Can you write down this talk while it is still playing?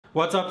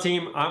What's up,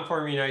 team? I'm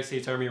former United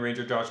States Army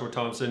Ranger Joshua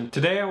Thompson.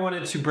 Today I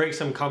wanted to break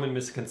some common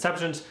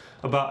misconceptions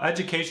about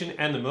education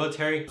and the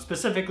military,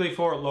 specifically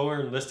for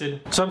lower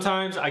enlisted.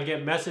 Sometimes I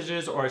get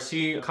messages or I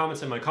see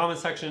comments in my comment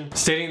section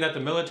stating that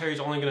the military is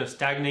only going to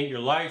stagnate your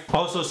life.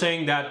 Also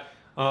saying that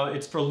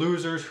it's for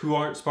losers who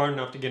aren't smart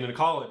enough to get into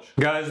college.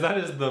 Guys, that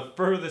is the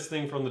furthest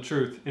thing from the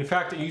truth. In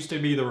fact, it used to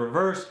be the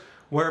reverse,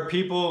 where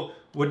people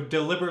would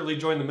deliberately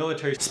join the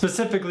military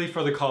specifically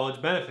for the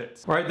college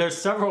benefits. Right? There's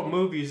several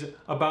movies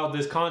about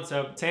this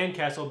concept,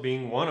 Sandcastle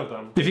being one of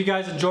them. If you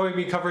guys enjoy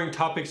me covering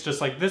topics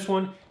just like this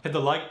one, hit the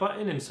like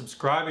button and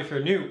subscribe if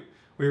you're new.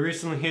 We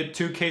recently hit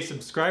 2K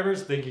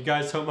subscribers. Thank you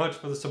guys so much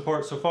for the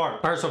support so far.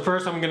 Alright, so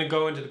first I'm going to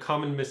go into the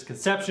common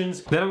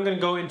misconceptions. Then I'm going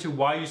to go into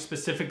why you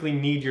specifically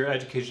need your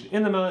education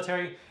in the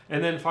military.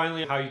 And then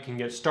finally, how you can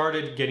get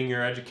started getting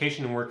your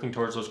education and working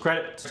towards those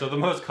credits. So the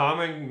most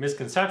common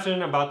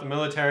misconception about the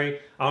military,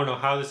 I don't know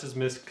how this is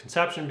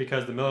misconception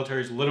because the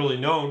military is literally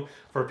known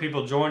for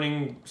people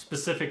joining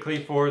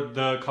specifically for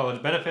the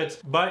college benefits,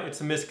 but it's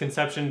a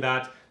misconception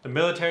that the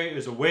military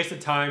is a waste of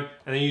time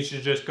and then you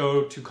should just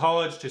go to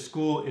college, to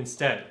school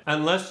instead.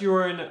 Unless you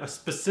are in a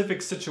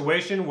specific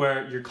situation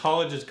where your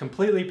college is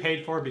completely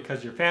paid for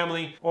because your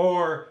family,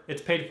 or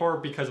it's paid for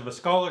because of a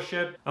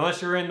scholarship,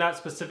 unless you're in that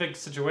specific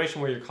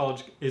situation where your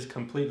college is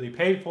completely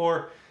paid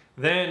for,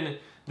 then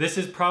this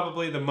is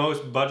probably the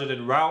most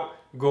budgeted route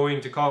going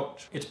to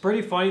college. It's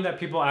pretty funny that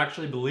people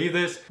actually believe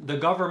this. The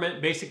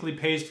government basically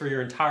pays for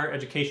your entire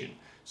education.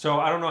 So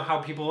I don't know how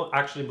people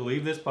actually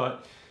believe this,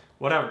 but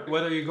whatever.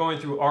 Whether you're going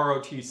through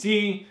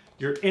ROTC,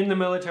 you're in the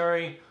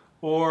military,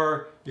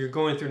 or you're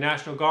going through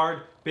National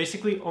Guard,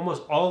 basically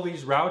almost all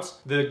these routes,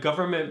 the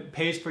government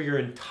pays for your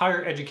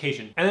entire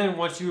education. And then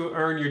once you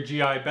earn your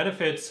GI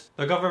benefits,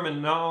 the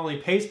government not only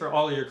pays for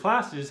all of your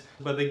classes,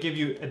 but they give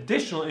you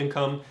additional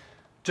income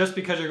just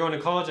because you're going to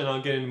college, and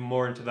I'll get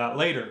more into that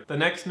later. The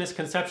next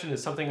misconception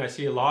is something I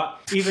see a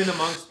lot, even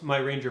amongst my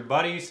Ranger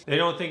buddies. They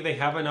don't think they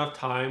have enough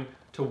time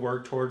to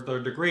work towards their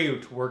degree,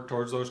 to work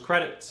towards those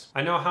credits.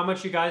 I know how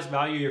much you guys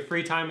value your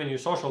free time and your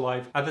social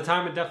life. At the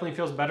time, it definitely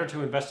feels better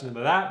to invest into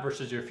that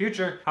versus your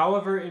future.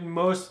 However, in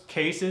most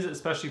cases,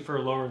 especially for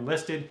lower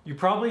enlisted, you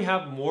probably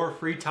have more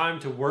free time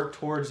to work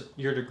towards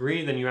your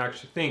degree than you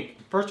actually think.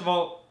 First of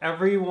all,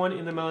 everyone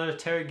in the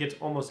military gets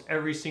almost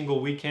every single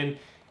weekend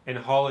and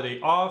holiday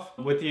off,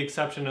 with the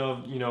exception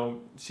of,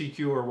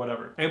 CQ or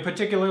whatever. And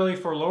particularly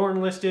for lower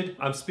enlisted,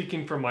 I'm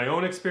speaking from my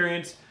own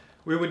experience,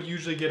 we would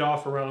usually get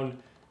off around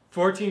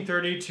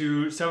 1430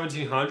 to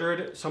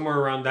 1700, somewhere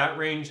around that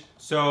range.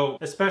 So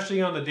especially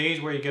on the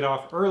days where you get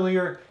off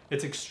earlier,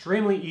 it's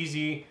extremely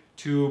easy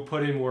to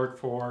put in work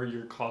for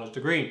your college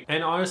degree.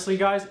 And honestly,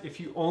 guys, if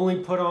you only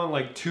put on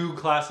like 2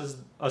 classes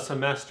a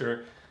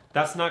semester,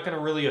 that's not going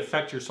to really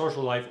affect your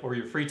social life or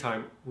your free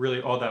time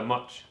really all that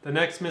much. The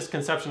next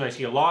misconception I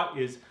see a lot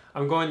is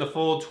I'm going the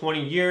full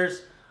 20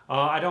 years.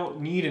 I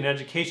don't need an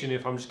education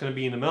if I'm just going to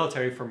be in the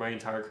military for my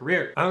entire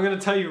career. I'm going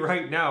to tell you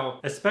right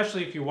now,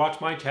 especially if you watch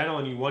my channel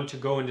and you want to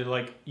go into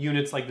like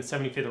units like the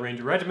 75th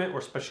Ranger Regiment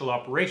or Special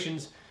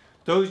Operations,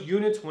 those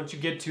units, once you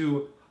get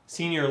to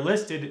senior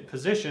listed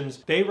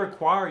positions, they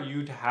require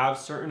you to have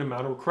certain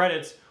amount of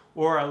credits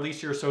or at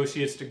least your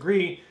associate's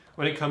degree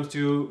when it comes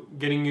to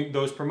getting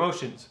those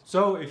promotions.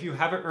 So if you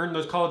haven't earned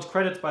those college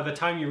credits by the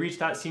time you reach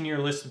that senior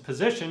enlisted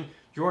position,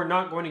 you're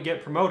not going to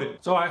get promoted.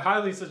 So I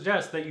highly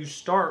suggest that you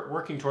start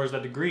working towards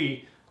that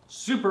degree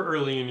super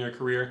early in your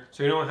career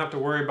so you don't have to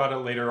worry about it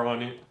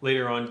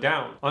later on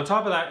down. On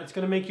top of that, it's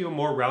going to make you a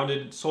more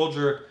rounded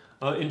soldier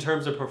in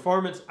terms of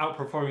performance,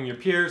 outperforming your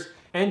peers,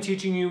 and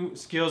teaching you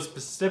skills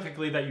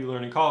specifically that you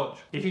learn in college.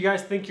 If you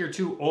guys think you're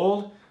too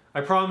old,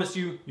 I promise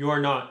you, you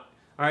are not.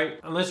 All right,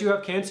 unless you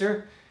have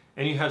cancer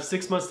and you have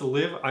 6 months to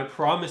live, I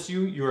promise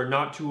you, you are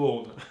not too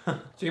old.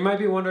 So you might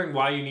be wondering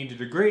why you need a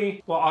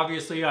degree. Well,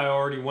 obviously I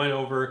already went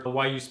over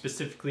why you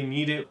specifically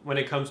need it when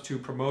it comes to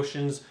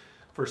promotions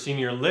for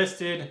senior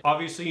enlisted.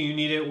 Obviously you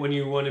need it when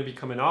you want to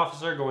become an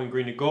officer, going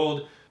green to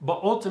gold. But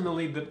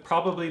ultimately,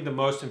 probably the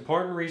most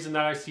important reason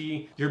that I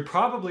see, you're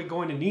probably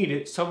going to need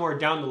it somewhere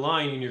down the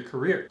line in your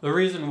career. The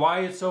reason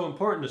why it's so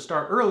important to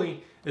start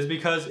early is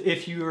because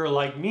if you are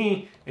like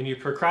me and you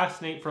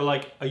procrastinate for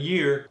like a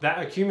year,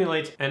 that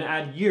accumulates and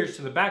add years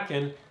to the back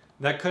end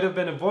that could have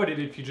been avoided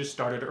if you just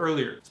started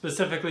earlier.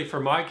 Specifically for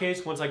my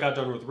case, once I got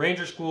done with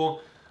Ranger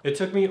School, it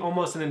took me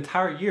almost an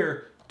entire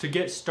year to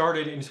get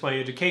started into my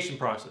education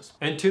process.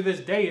 And to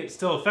this day, it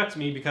still affects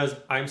me because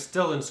I'm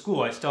still in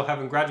school. I still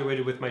haven't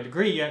graduated with my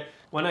degree yet,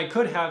 when I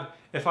could have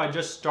if I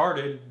just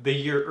started the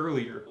year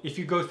earlier. If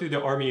you go through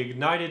the Army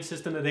Ignited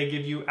system, that they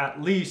give you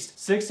at least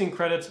 16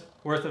 credits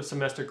worth of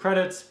semester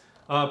credits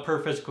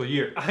per fiscal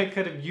year. I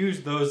could have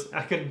used those,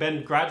 I could have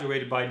been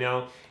graduated by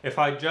now if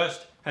I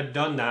just had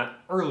done that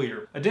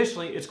earlier.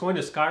 Additionally, it's going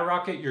to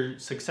skyrocket your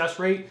success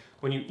rate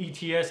when you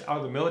ETS out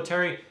of the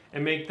military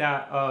and make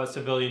that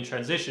civilian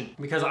transition.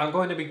 Because I'm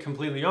going to be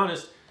completely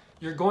honest,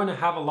 you're going to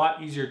have a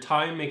lot easier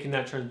time making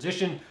that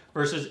transition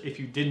versus if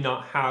you did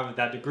not have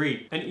that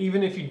degree. And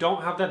even if you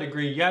don't have that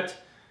degree yet,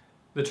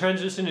 The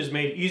transition is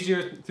made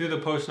easier through the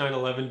post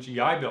 9/11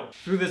 GI Bill.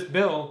 Through this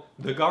bill,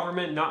 the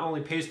government not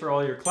only pays for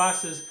all your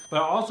classes,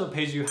 but also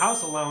pays you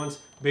house allowance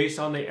based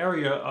on the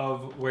area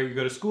of where you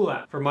go to school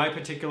at. For my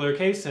particular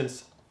case,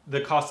 since the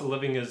cost of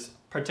living is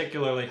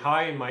particularly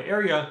high in my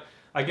area,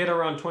 I get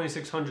around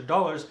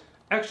 $2,600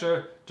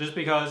 extra just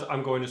because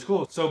I'm going to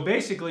school. So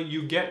basically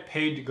you get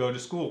paid to go to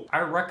school. I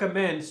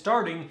recommend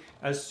starting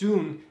as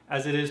soon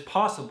as it is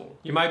possible.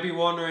 You might be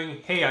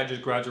wondering, hey, I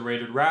just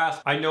graduated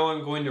RASP. I know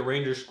I'm going to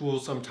Ranger School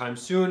sometime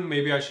soon.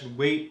 Maybe I should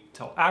wait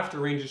till after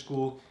Ranger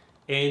School.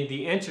 And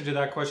the answer to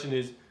that question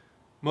is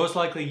most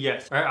likely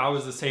yes. Right? I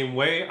was the same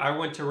way. I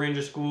went to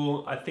Ranger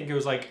School, I think it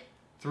was like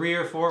 3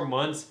 or 4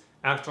 months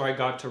after I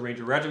got to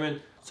Ranger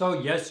Regiment. So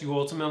yes, you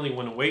ultimately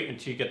want to wait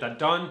until you get that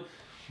done.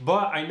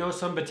 But I know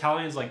some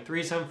battalions like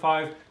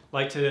 375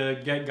 like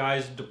to get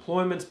guys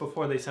deployments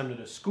before they send them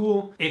to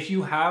school. If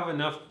you have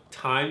enough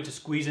time to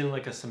squeeze in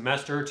like a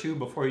semester or two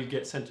before you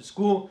get sent to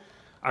school,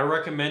 I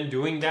recommend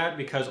doing that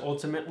because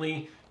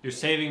ultimately you're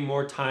saving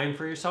more time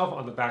for yourself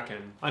on the back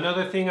end.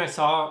 Another thing I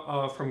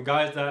saw from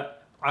guys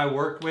that I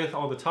worked with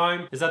all the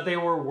time is that they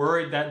were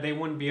worried that they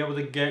wouldn't be able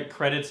to get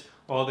credits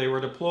while they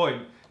were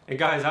deployed. And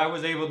guys, I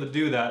was able to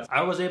do that.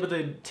 I was able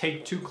to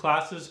take 2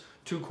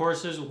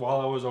 courses while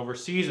I was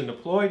overseas and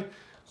deployed.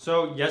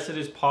 So yes, it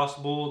is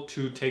possible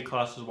to take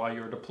classes while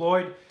you're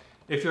deployed.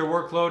 If your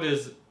workload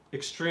is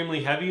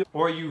extremely heavy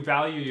or you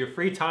value your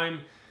free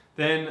time,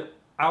 then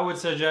I would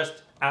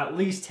suggest at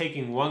least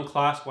taking 1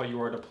 class while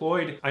you are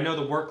deployed. I know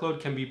the workload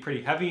can be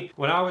pretty heavy.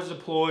 When I was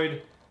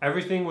deployed,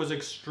 everything was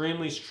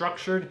extremely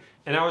structured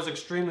and I was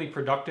extremely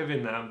productive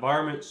in that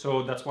environment,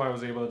 so that's why I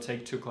was able to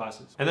take 2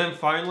 classes. And then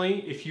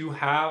finally, if you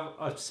have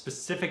a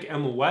specific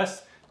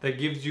MOS that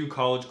gives you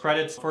college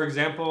credits. For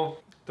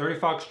example, 30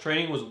 Fox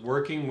Training was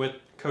working with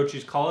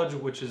Cochise College,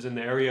 which is in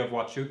the area of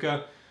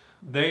Huachuca.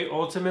 They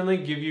ultimately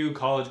give you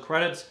college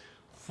credits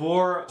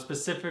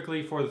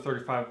specifically for the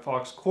 35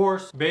 Fox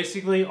course.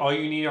 Basically, all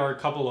you need are a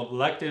couple of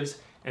electives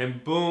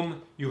and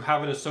boom, you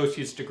have an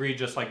associate's degree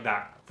just like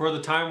that. For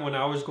the time when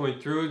I was going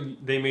through,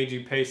 they made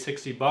you pay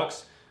 60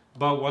 bucks,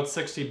 but what's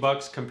 60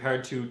 bucks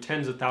compared to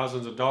tens of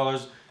thousands of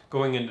dollars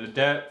going into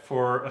debt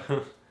for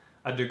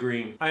a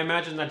degree? I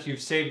imagine that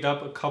you've saved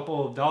up a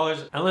couple of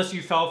dollars, unless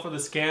you fell for the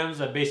scams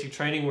at basic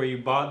training where you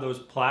bought those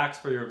plaques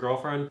for your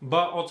girlfriend.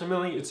 But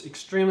ultimately, it's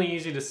extremely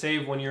easy to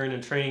save when you're in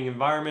a training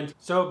environment.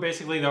 So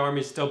basically, the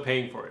Army is still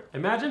paying for it.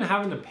 Imagine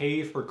having to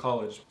pay for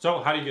college.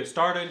 So how do you get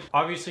started?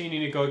 Obviously, you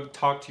need to go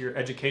talk to your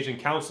education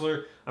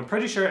counselor. I'm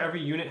pretty sure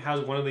every unit has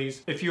one of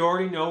these. If you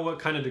already know what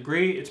kind of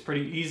degree, it's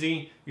pretty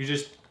easy. You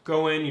just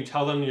go in, you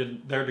tell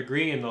them their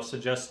degree, and they'll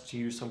suggest to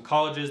you some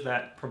colleges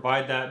that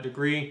provide that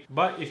degree.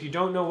 But if you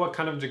don't know what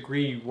kind of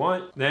degree you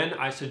want, then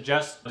I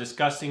suggest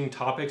discussing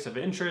topics of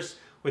interest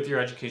with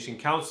your education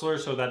counselor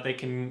so that they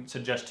can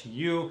suggest to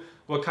you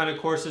what kind of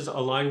courses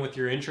align with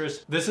your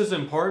interests. This is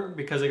important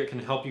because it can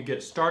help you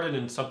get started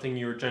in something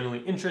you're generally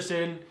interested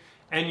in,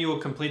 and you will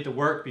complete the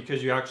work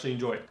because you actually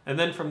enjoy it. And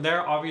then from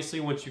there, obviously,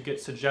 once you get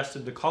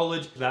suggested the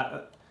college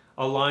that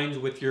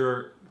aligns with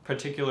your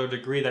particular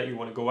degree that you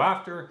want to go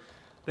after,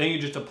 then you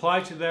just apply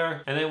to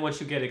there, and then once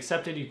you get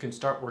accepted, you can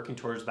start working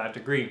towards that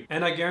degree.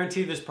 And I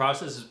guarantee this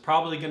process is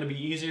probably going to be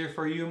easier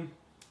for you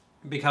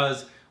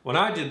because when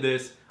I did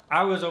this,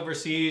 I was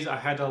overseas. I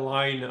had to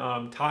align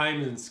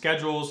times and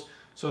schedules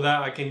so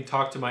that I can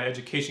talk to my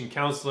education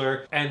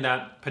counselor and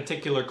that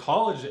particular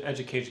college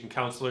education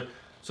counselor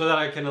so that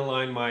I can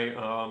align my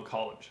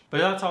college. But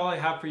that's all I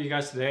have for you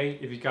guys today.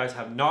 If you guys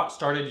have not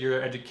started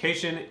your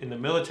education in the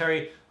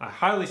military, I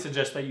highly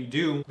suggest that you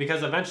do,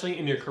 because eventually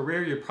in your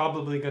career, you're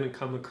probably gonna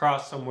come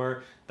across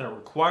somewhere that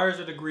requires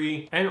a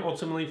degree. And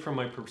ultimately, from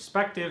my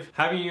perspective,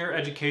 having your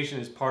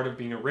education is part of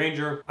being a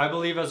Ranger. I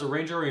believe as a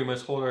Ranger, we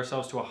must hold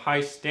ourselves to a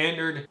high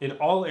standard in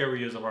all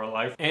areas of our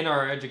life, and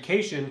our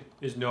education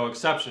is no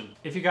exception.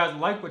 If you guys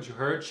like what you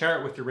heard, share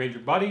it with your Ranger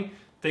buddy.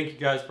 Thank you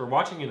guys for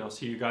watching, and I'll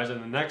see you guys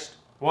in the next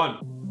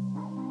one.